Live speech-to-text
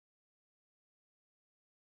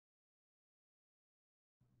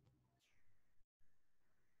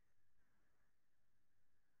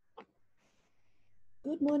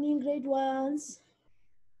Good morning, grade ones.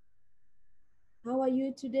 How are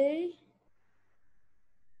you today?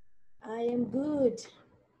 I am good.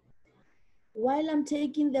 While I'm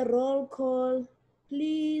taking the roll call,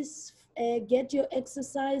 please get your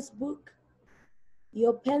exercise book,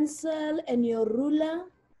 your pencil, and your ruler.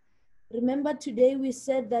 Remember, today we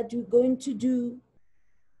said that we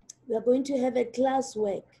are going to have a class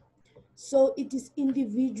work. So it is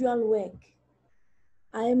individual work.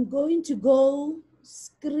 I am going to go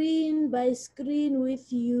screen by screen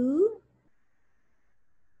with you.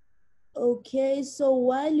 Okay, so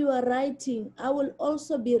while you are writing, I will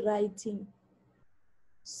also be writing.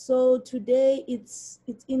 So today it's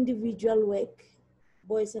individual work,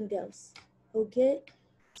 boys and girls. Okay,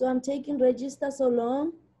 so I'm taking register so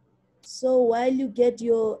long. So while you get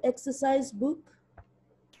your exercise book,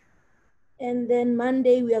 and then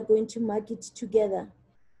Monday we are going to mark it together.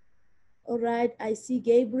 All right, I see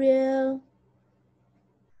Gabriel.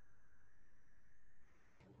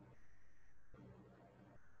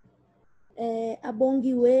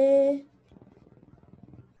 Abongiwe.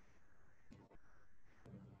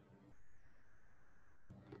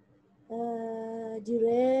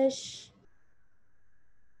 Diresh.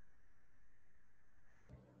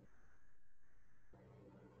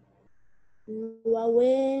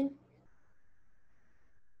 Luawe.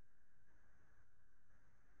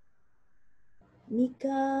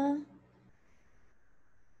 Mika.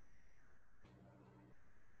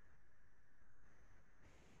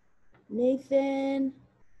 Nathan.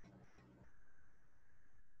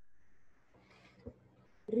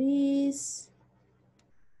 Reese.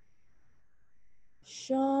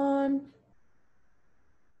 Sean.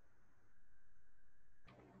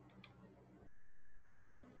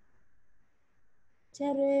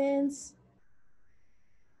 Terence.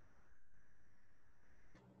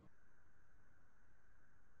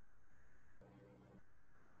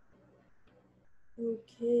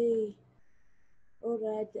 Okay. All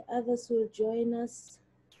right, the others will join us.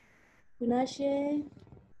 Kunashe.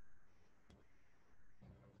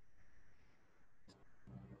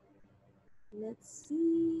 Let's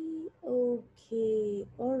see. Okay.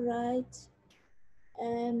 All right.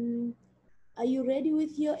 Are you ready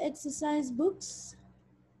with your exercise books?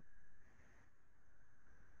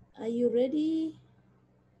 Are you ready?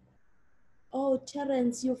 Oh,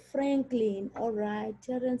 Terence, you're Franklin. All right,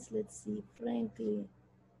 Terence, let's see. Franklin.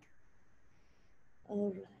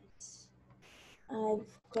 All right.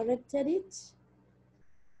 I've corrected it.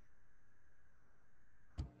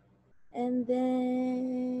 And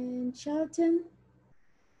then Charlton.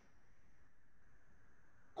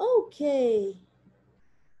 Okay.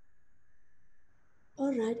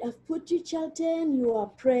 All right, I've put you, Charlton. You are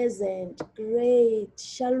present. Great.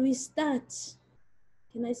 Shall we start?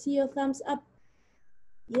 Can I see your thumbs up?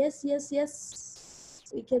 Yes, yes, yes.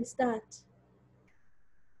 We can start.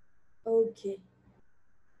 Okay.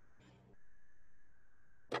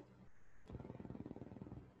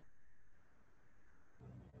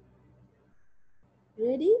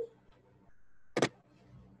 Ready?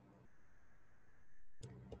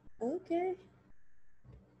 Okay.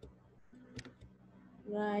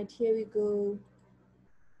 Right, here we go.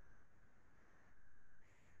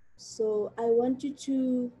 So I want you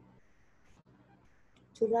to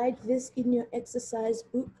write this in your exercise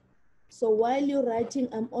book. So while you're writing,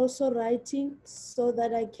 I'm also writing so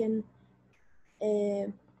that I can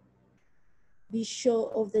be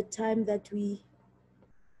sure of the time that we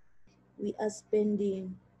are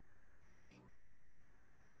spending.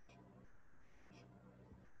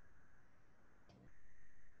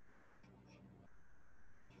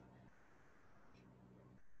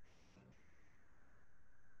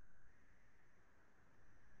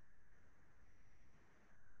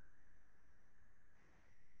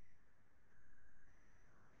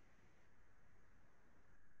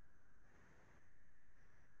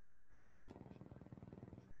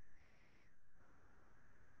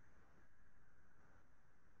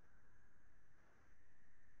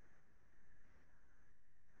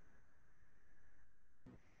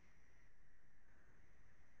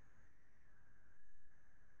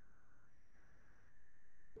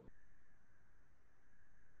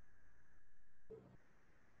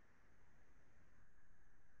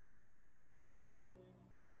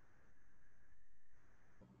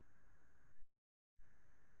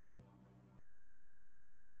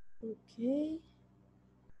 Okay.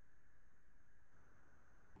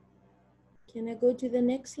 Can I go to the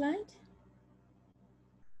next slide?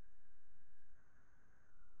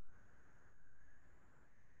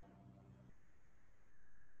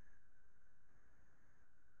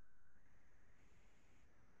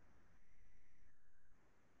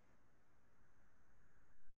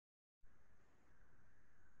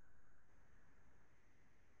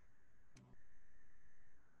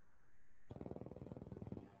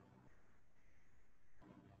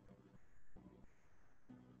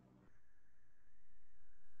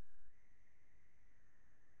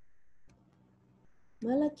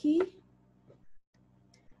 Malachi,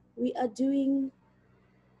 we are doing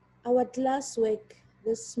our classwork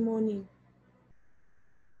this morning.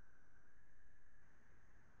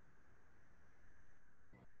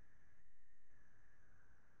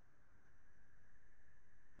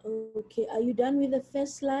 Okay, are you done with the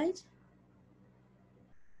first slide?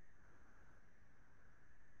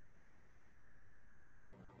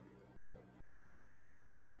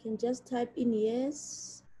 You can just type in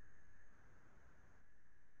yes.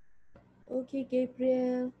 Okay,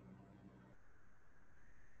 Gabriel.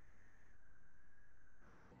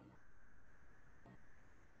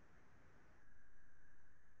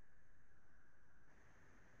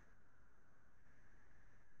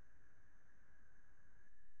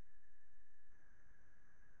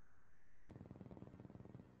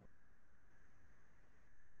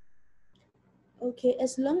 Okay,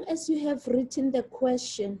 as long as you have written the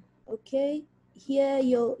question, okay, here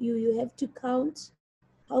you have to count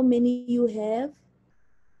how many you have,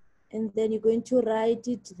 and then you're going to write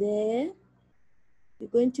it there. You're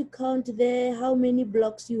going to count there how many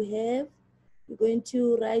blocks you have. You're going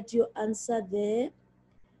to write your answer there.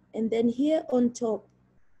 And then here on top,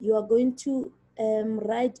 you are going to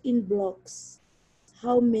write in blocks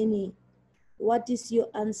how many, what is your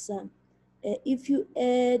answer. If you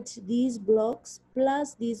add these blocks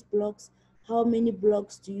plus these blocks, how many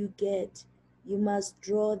blocks do you get? You must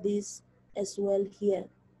draw this as well here.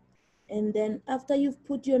 And then after you've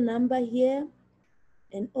put your number here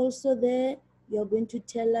and also there, you're going to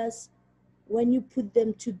tell us when you put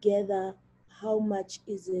them together, how much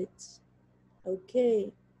is it?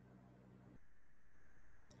 Okay.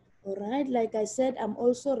 All right, like I said, I'm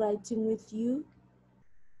also writing with you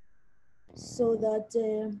so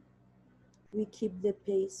that we keep the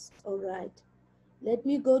pace. All right, let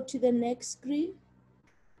me go to the next screen.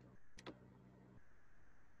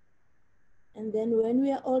 And then when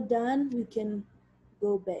we are all done, we can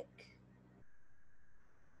go back.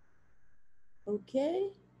 Okay,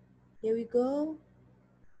 here we go.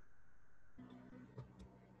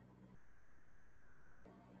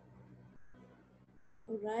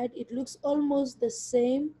 All right, it looks almost the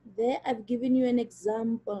same. There, I've given you an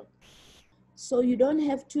example. So you don't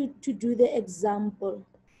have to do the example,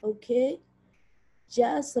 okay?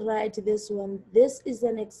 Just write this one. This is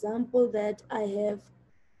an example that I have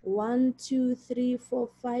 1, 2, 3, 4,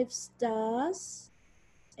 5 stars.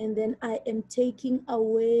 And then I am taking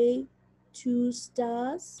away 2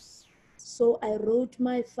 stars. So I wrote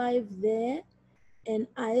my 5 there and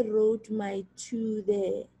I wrote my 2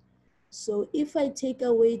 there. So if I take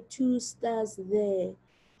away 2 stars there,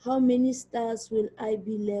 how many stars will I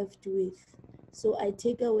be left with? So I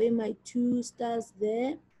take away my 2 stars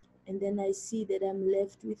there, and then I see that I'm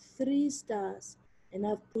left with 3 stars. And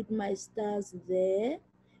I've put my stars there,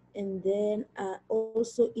 and then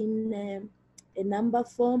also in a number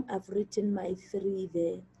form, I've written my 3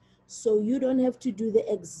 there. So you don't have to do the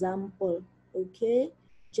example, okay?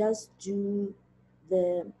 Just do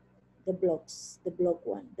the blocks, the block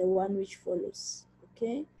one, the one which follows,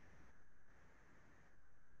 okay?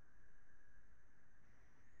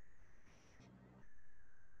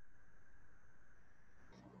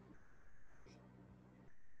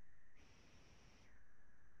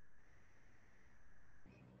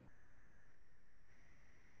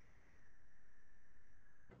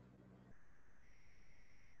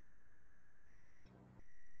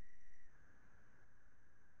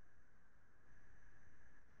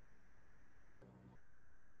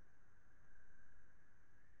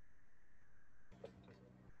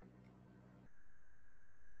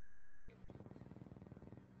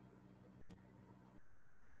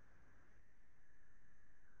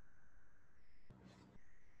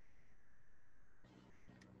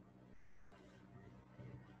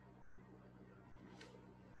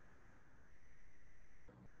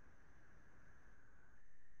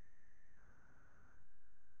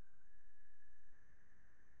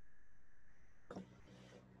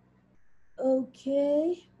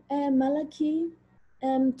 Okay, Malaki,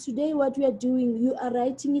 today what we are doing, you are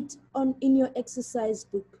writing it on in your exercise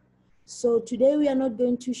book. So today we are not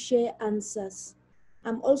going to share answers.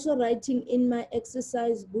 I'm also writing in my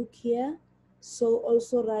exercise book here. So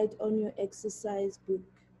also write on your exercise book.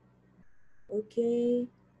 Okay.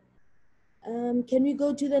 Can we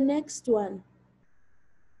go to the next one?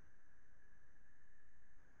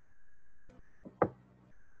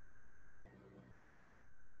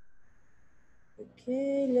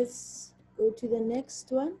 Okay, let's go to the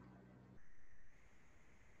next one.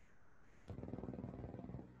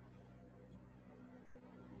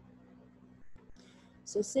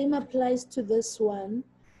 So same applies to this one.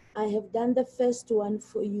 I have done the first one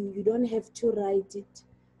for you. You don't have to write it.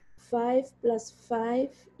 5 plus 5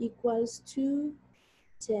 equals to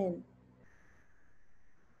 10.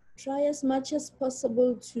 Try as much as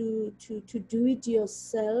possible to do it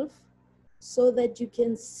yourself so that you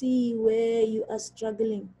can see where you are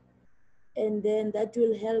struggling. And then that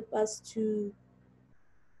will help us to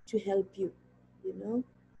help you, you know?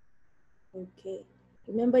 Okay.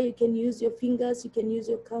 Remember, you can use your fingers, you can use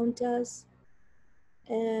your counters.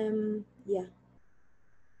 Yeah.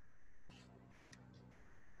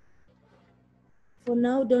 For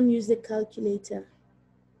now, don't use the calculator.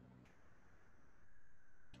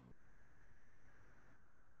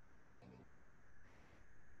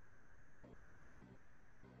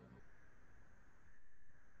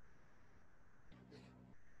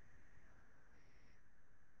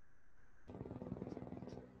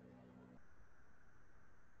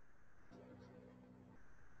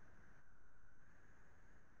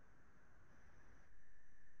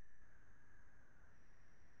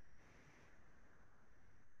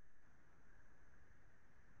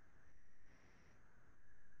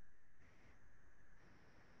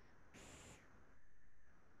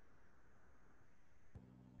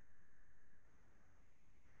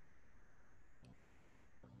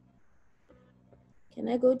 Can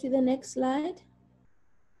I go to the next slide?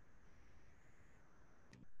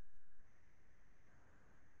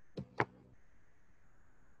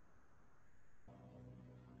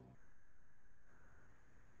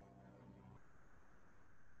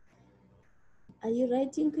 Are you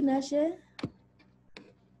writing, Kunashe?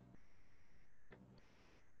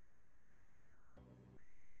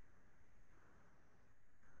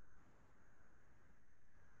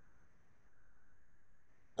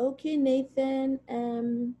 Okay, Nathan,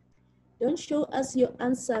 don't show us your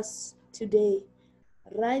answers today.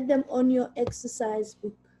 Write them on your exercise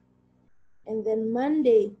book. And then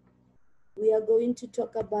Monday, we are going to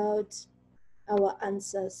talk about our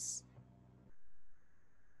answers.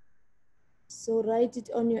 So write it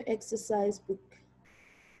on your exercise book.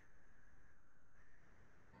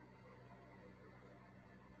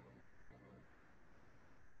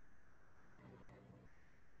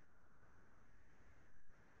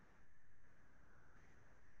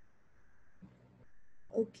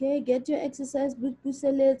 Okay, get your exercise book,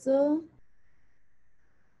 Puselezo.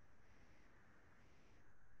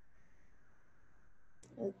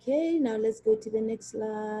 Okay, now let's go to the next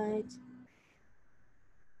slide.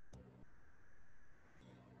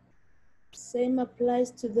 Same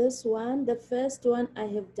applies to this one. The first one, I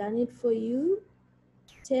have done it for you.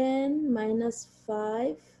 10 minus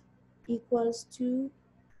 5 equals to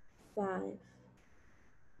 5.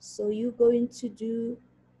 So you're going to do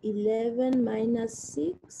 11 minus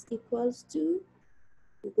 6 equals to,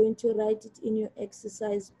 you're going to write it in your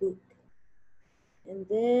exercise book. And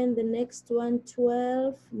then the next one,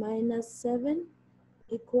 12 minus 7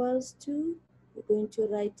 equals to, you're going to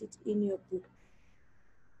write it in your book.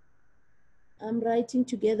 I'm writing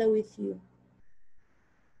together with you.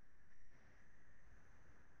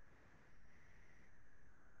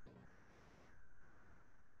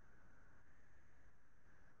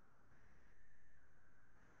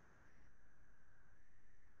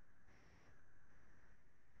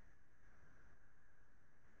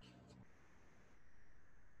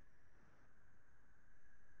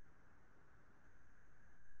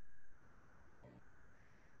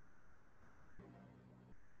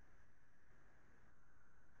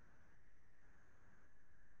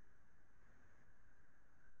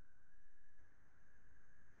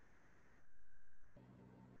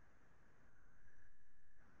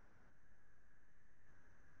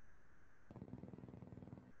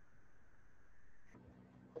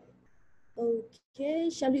 Okay,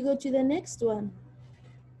 shall we go to the next one?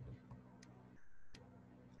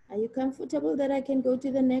 Are you comfortable that I can go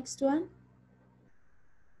to the next one?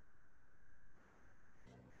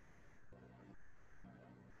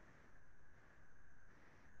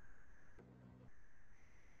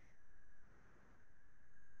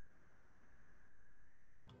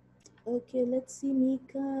 Okay, let's see,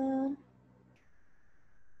 Mika.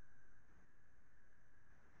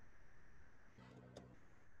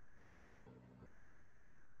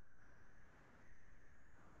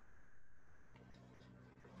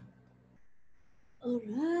 All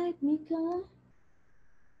right, Mika.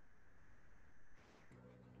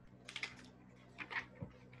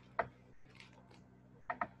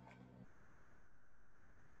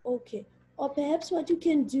 Okay, or perhaps what you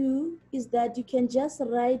can do is that you can just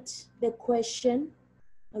write the question,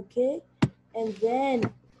 okay? And then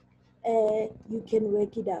you can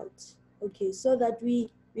work it out, okay? So that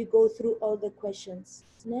we go through all the questions.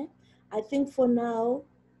 Né? I think for now,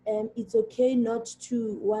 It's okay not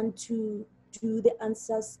to want to do the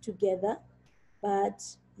answers together, but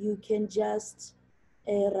you can just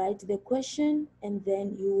write the question, and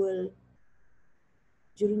then you will,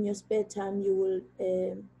 during your spare time, you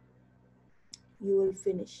will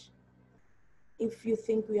finish. If you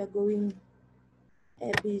think we are going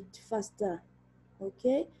a bit faster,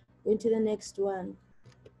 okay? Going to the next one.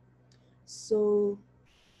 So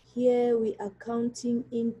here we are counting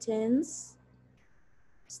in tens,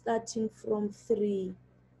 starting from 3.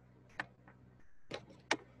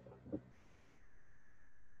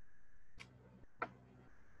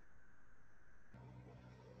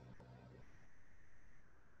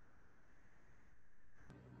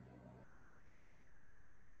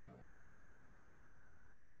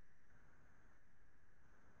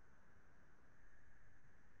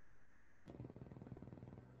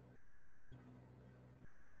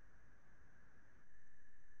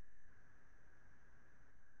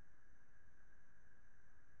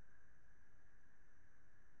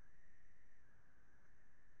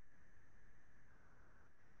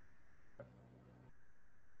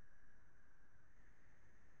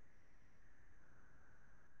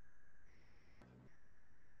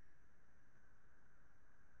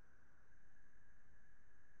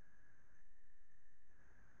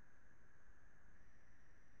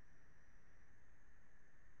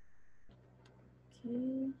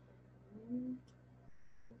 Okay.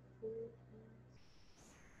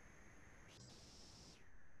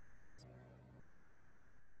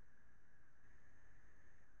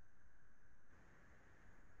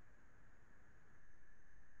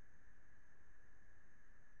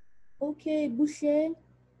 Okay, Bushe.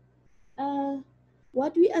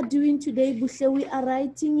 What we are doing today, Bushe, we are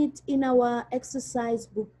writing it in our exercise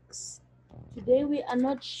books. Today we are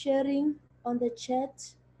not sharing on the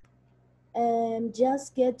chat.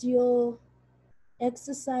 Just get your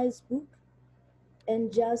exercise book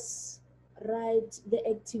and just write the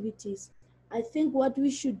activities. I think what we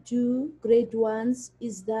should do, grade ones,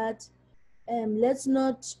 is that let's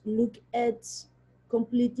not look at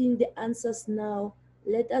completing the answers now.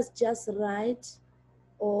 Let us just write,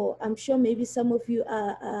 or I'm sure maybe some of you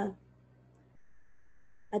are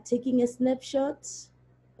taking a snapshot,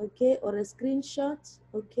 okay, or a screenshot,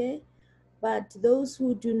 okay? But those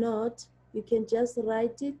who do not, you can just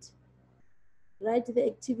write it, write the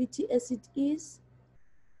activity as it is.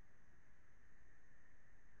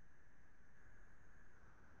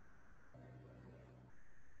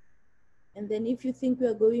 And then if you think we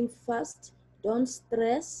are going fast, don't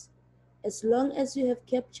stress. As long as you have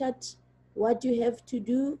captured what you have to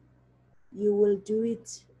do, you will do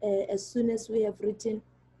it as soon as we have written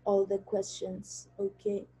all the questions,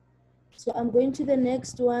 okay? So I'm going to the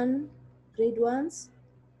next one, grade ones.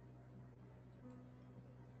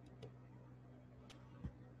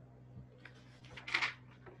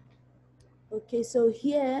 Okay, so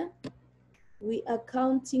here we are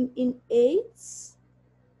counting in eights,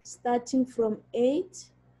 starting from 8.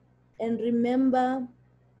 And remember,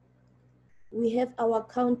 we have our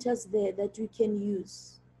counters there that we can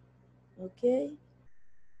use, okay?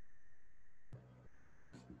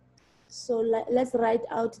 So let's write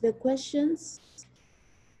out the questions.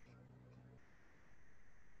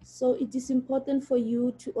 So it is important for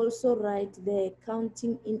you to also write the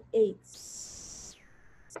counting in eights.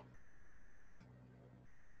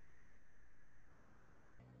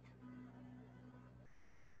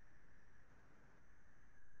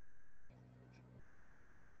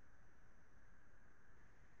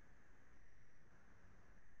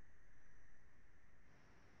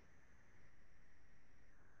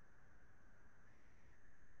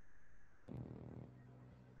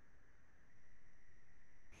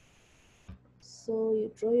 So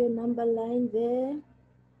you draw your number line there.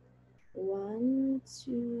 1,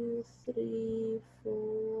 2, 3,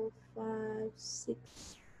 4, 5,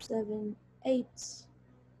 6, 7, 8.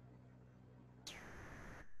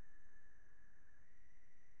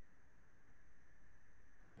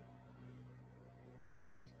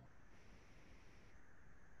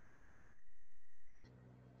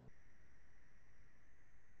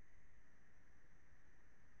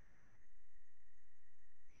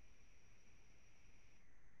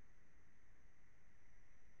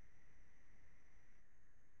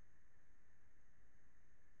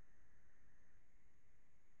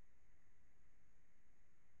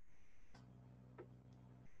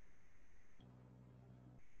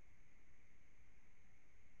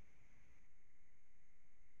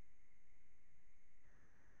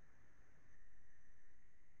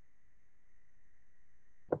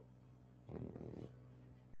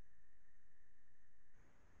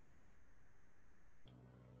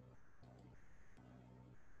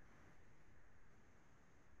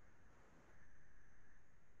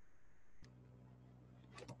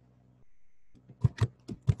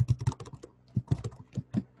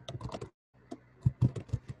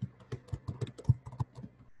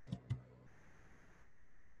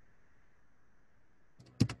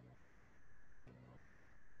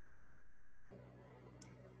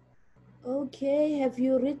 Okay, have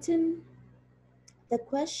you written the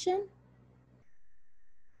question?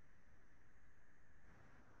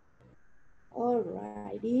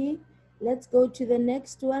 Alrighty, let's go to the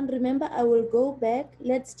next one. Remember, I will go back.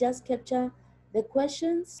 Let's just capture the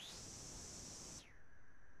questions.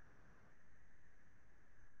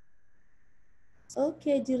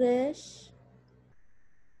 Okay, Diresh.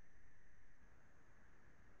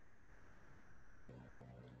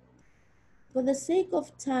 For the sake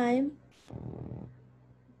of time,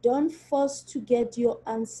 don't force to get your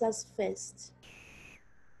answers first.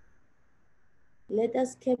 Let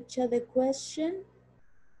us capture the question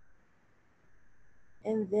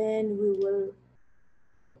and then we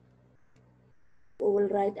will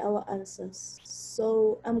write our answers.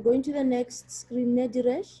 So I'm going to the next screen,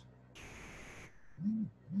 Diresh.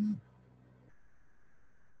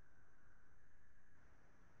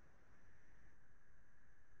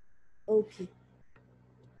 Okay.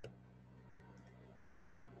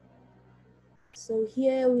 So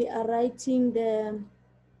here we are writing the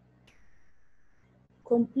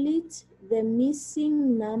complete the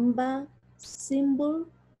missing number symbol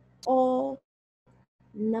or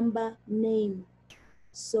number name.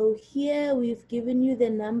 So here we've given you the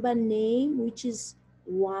number name, which is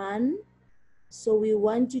 1. So we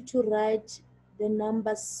want you to write the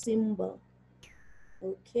number symbol.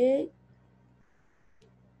 Okay.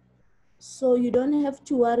 So you don't have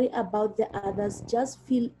to worry about the others, just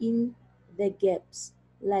fill in the gaps.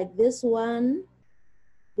 Like this one,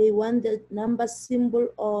 they want the number symbol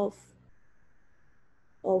of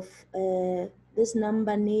this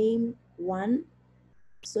number name 1.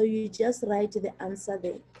 So you just write the answer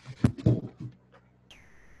there.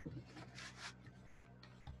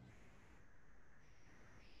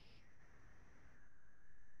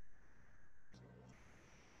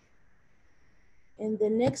 And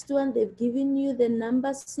the next one, they've given you the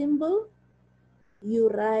number symbol. You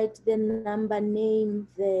write the number name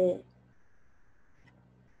there.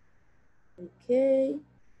 Okay.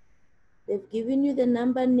 They've given you the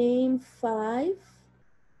number name 5.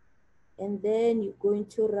 And then you're going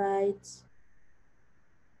to write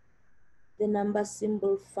the number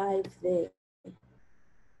symbol 5 there.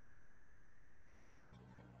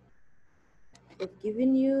 They've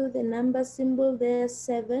given you the number symbol there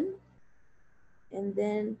 7. And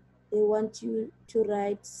then they want you to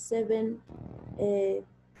write 7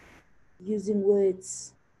 using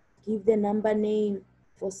words. Give the number name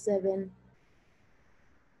for 7.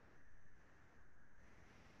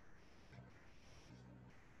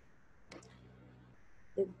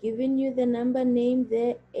 They've given you the number name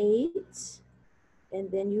there 8,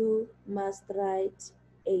 and then you must write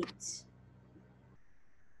 8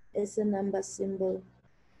 as a number symbol.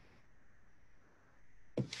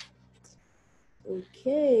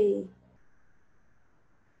 Okay.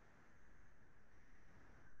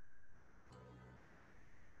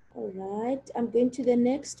 All right, I'm going to the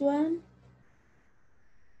next one,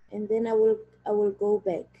 and then I will go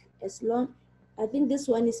back. I think this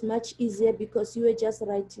one is much easier because you are just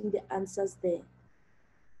writing the answers there.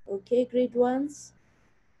 Okay, grade ones.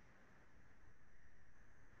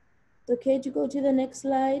 It's okay to go to the next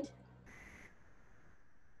slide.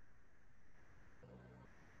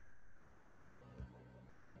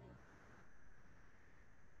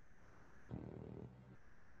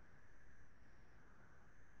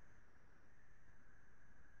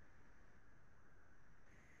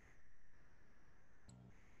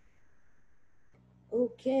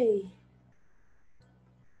 Okay.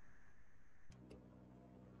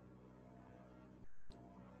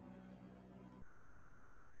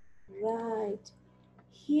 Right.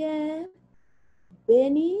 Here,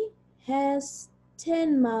 Benny has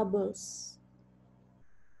 10 marbles.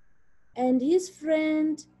 And his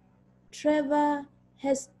friend Trevor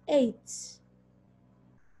has 8.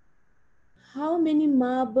 How many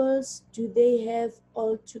marbles do they have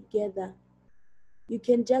altogether? You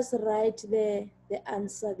can just write the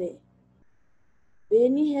answer there.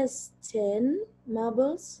 Benny has 10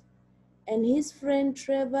 marbles and his friend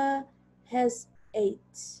Trevor has 8.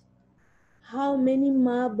 How many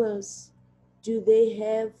marbles do they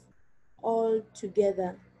have all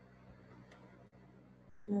together?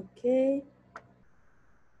 Okay.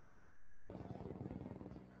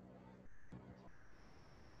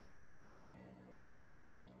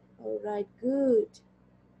 All right, good.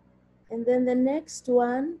 And then the next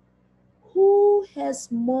one, who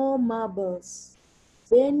has more marbles,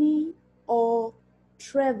 Benny or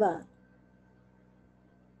Trevor?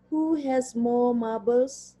 Who has more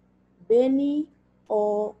marbles, Benny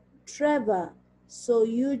or Trevor? So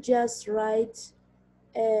you just write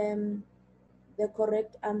the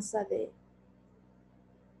correct answer there.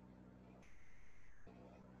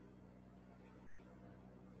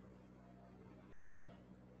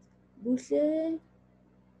 Buhle.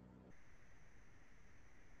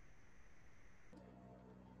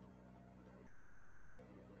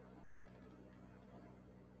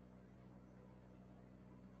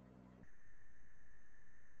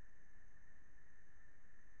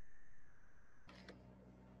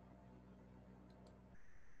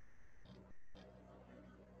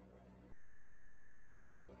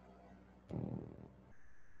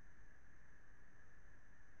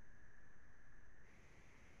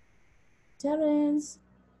 Terence.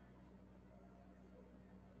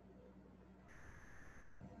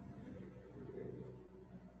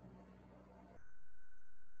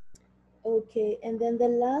 Okay, and then the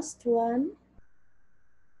last one.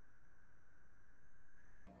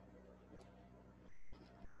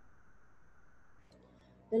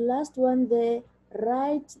 The last one there,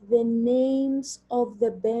 write the names of the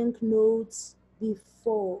banknotes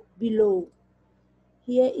below.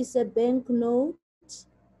 Here is a banknote.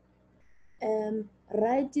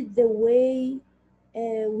 Write it the way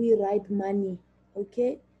we write money,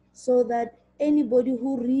 okay? So that anybody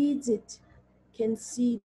who reads it can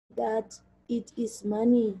see that it is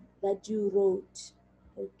money that you wrote,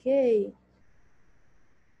 okay?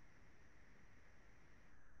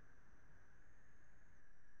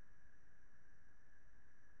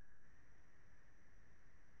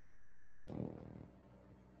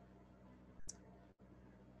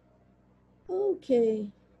 Okay,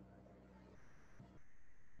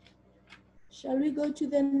 shall we go to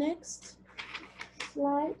the next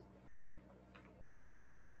slide?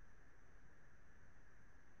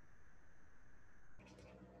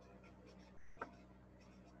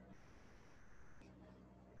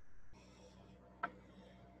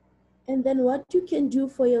 And then what you can do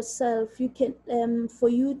for yourself, you can for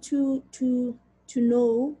you to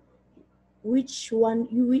know which one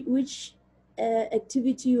which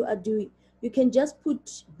activity you are doing, you can just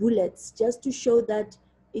put bullets just to show that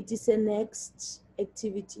it is a next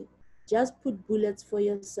activity. Just put bullets for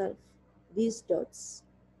yourself, these dots,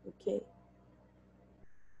 okay?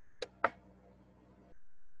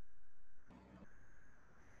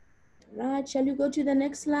 Right, shall you go to the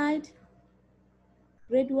next slide?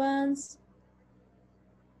 Grade ones.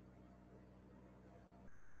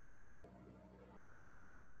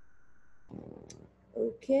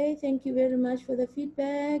 Okay, thank you very much for the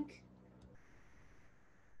feedback.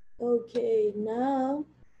 Okay, now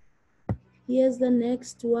here's the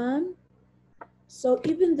next one. So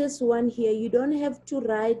even this one here, you don't have to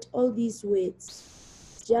write all these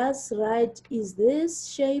words. Just write, is this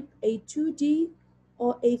shape a 2D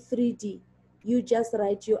or a 3D? You just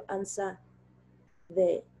write your answer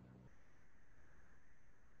there.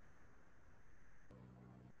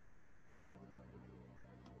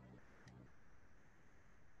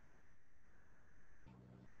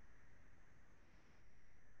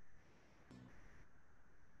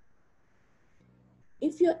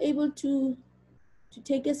 If you're able to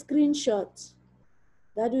take a screenshot,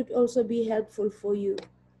 that would also be helpful for you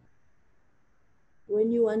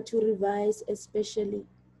when you want to revise, especially.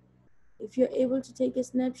 If you're able to take a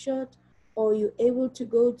snapshot or you're able to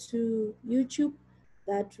go to YouTube,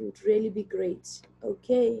 that would really be great.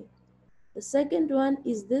 Okay. The second one,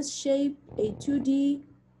 is this shape a 2D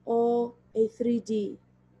or a 3D?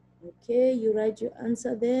 Okay, you write your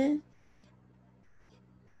answer there.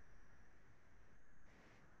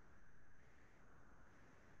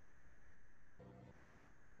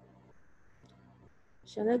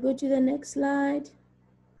 Shall I go to the next slide?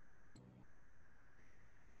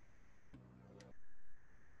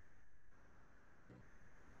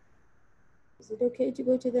 Is it okay to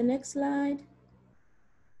go to the next slide?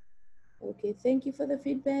 Okay, thank you for the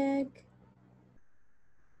feedback.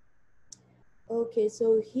 Okay,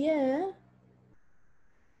 so here,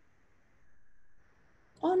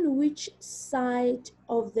 on which side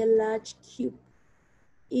of the large cube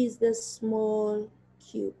is the small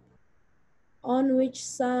cube? On which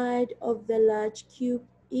side of the large cube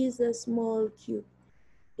is the small cube?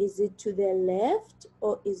 Is it to the left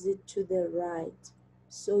or is it to the right?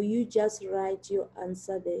 So you just write your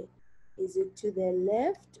answer there. Is it to the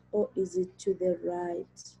left or is it to the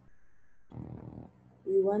right?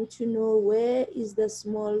 We want to know where is the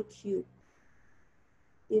small cube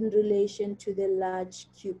in relation to the large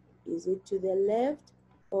cube. Is it to the left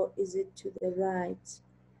or is it to the right?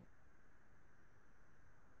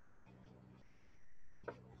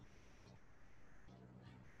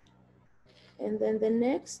 And then the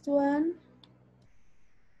next one,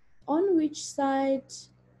 on which side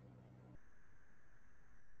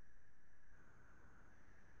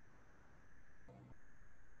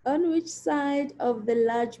of the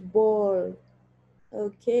large ball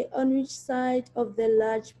Okay, on which side of the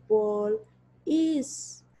large ball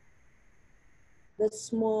is the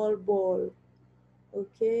small ball?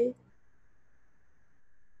 Okay,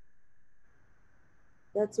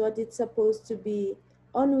 that's what it's supposed to be.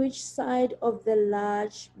 On which side of the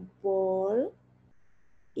large ball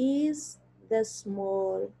is the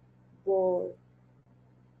small ball?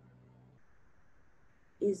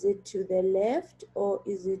 Is it to the left or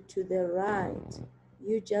is it to the right?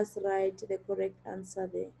 You just write the correct answer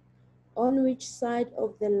there. On which side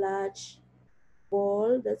of the large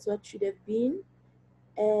ball, that's what should have been,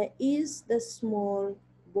 is the small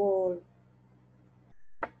ball?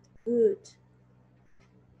 Good.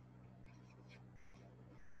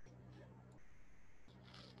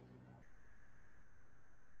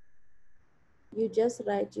 You just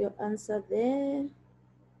write your answer there.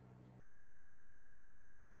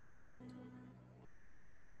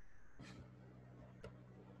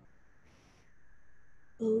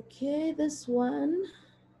 Okay, this one.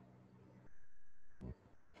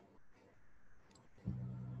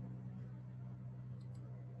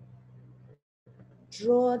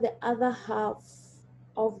 Draw the other half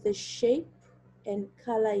of the shape and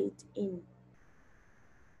color it in.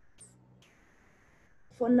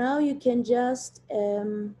 For now, you can just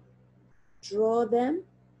draw them.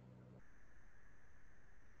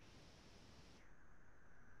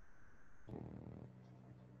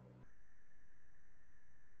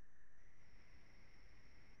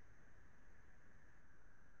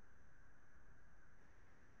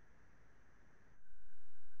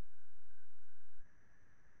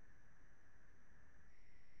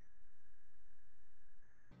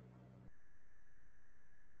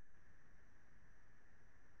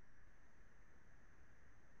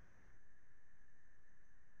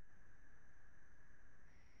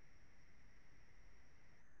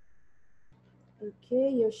 Okay,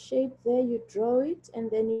 your shape there, you draw it, and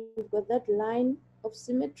then you've got that line of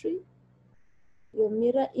symmetry, your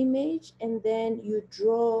mirror image, and then you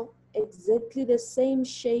draw exactly the same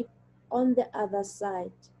shape on the other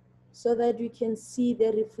side so that we can see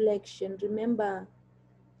the reflection. Remember,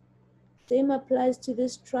 same applies to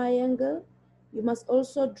this triangle. You must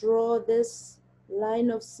also draw this line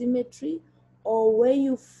of symmetry or where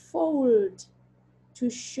you fold to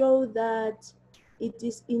show that it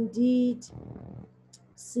is indeed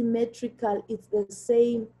symmetrical. It's the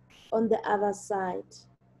same on the other side.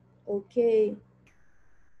 Okay.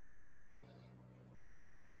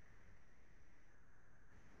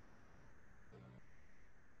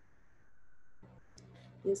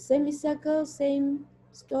 Your semicircle, same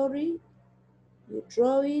story. You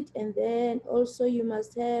draw it, and then also you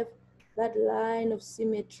must have that line of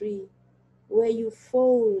symmetry where you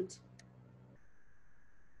fold.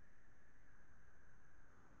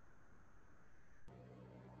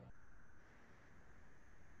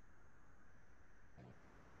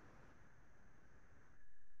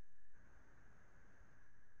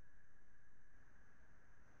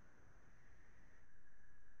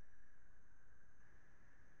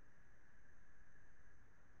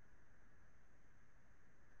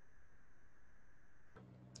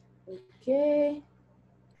 Okay.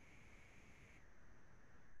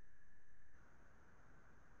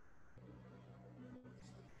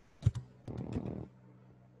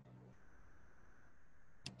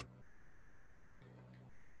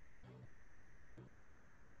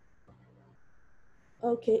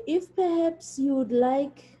 Okay, if perhaps you would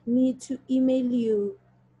like me to email you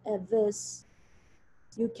this,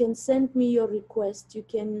 you can send me your request. You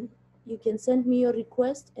can send me your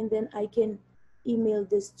request and then I can email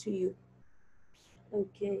this to you.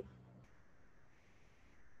 Okay.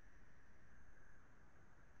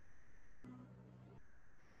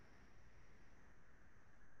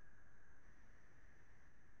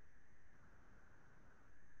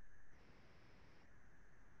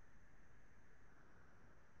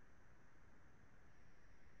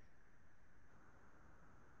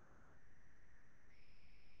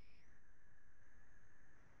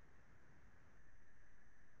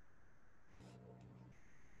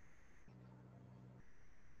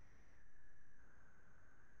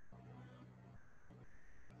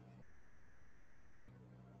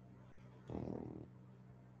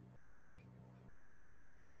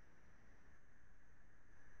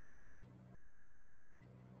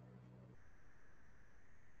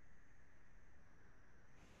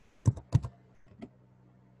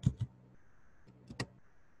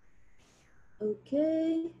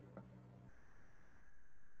 Okay.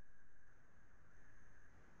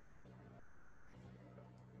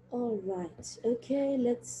 All right. Okay,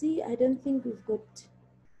 let's see. I don't think we've got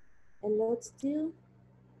a lot still.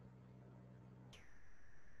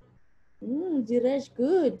 Diresh,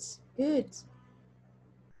 good, good.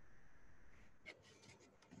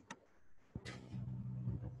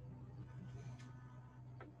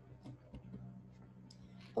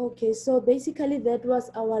 Okay, so basically that was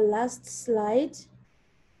our last slide.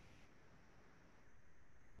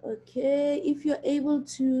 Okay, if you're able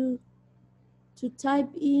to type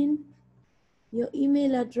in your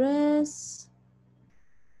email address.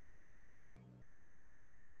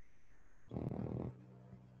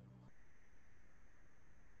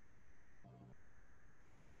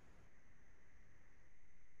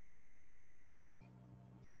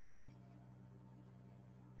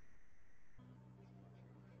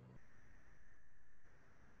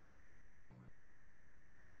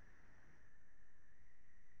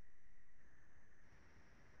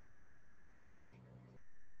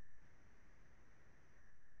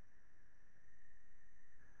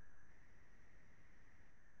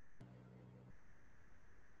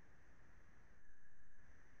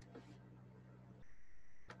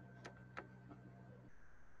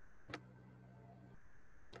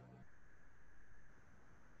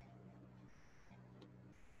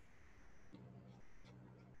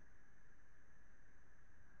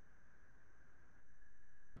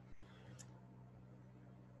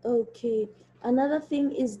 Okay, another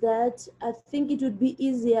thing is that I think it would be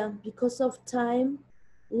easier because of time.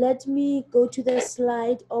 Let me go to the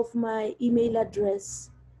slide of my email address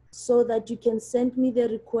so that you can send me the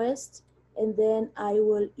request and then I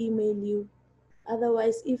will email you.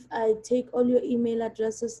 Otherwise, if I take all your email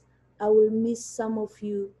addresses, I will miss some of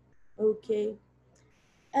you. Okay.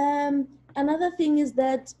 Another thing is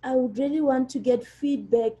that I would really want to get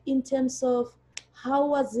feedback in terms of how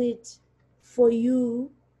was it for you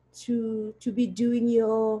to be doing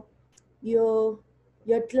your your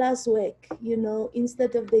classwork, you know,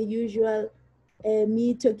 instead of the usual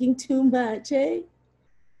me talking too much, eh?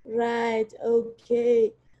 Right,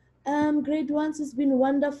 okay. Grade ones, it's been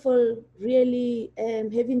wonderful really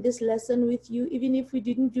having this lesson with you, even if we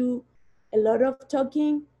didn't do a lot of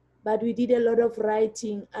talking, but we did a lot of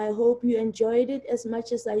writing. I hope you enjoyed it as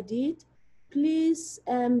much as I did. Please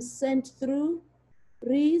send through,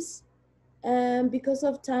 Reese. Because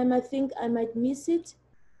of time, I think I might miss it.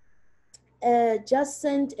 Just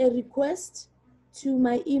send a request to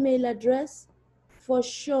my email address. For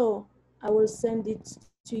sure, I will send it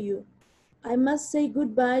to you. I must say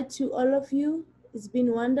goodbye to all of you. It's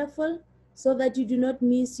been wonderful so that you do not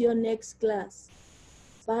miss your next class.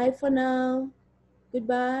 Bye for now.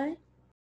 Goodbye.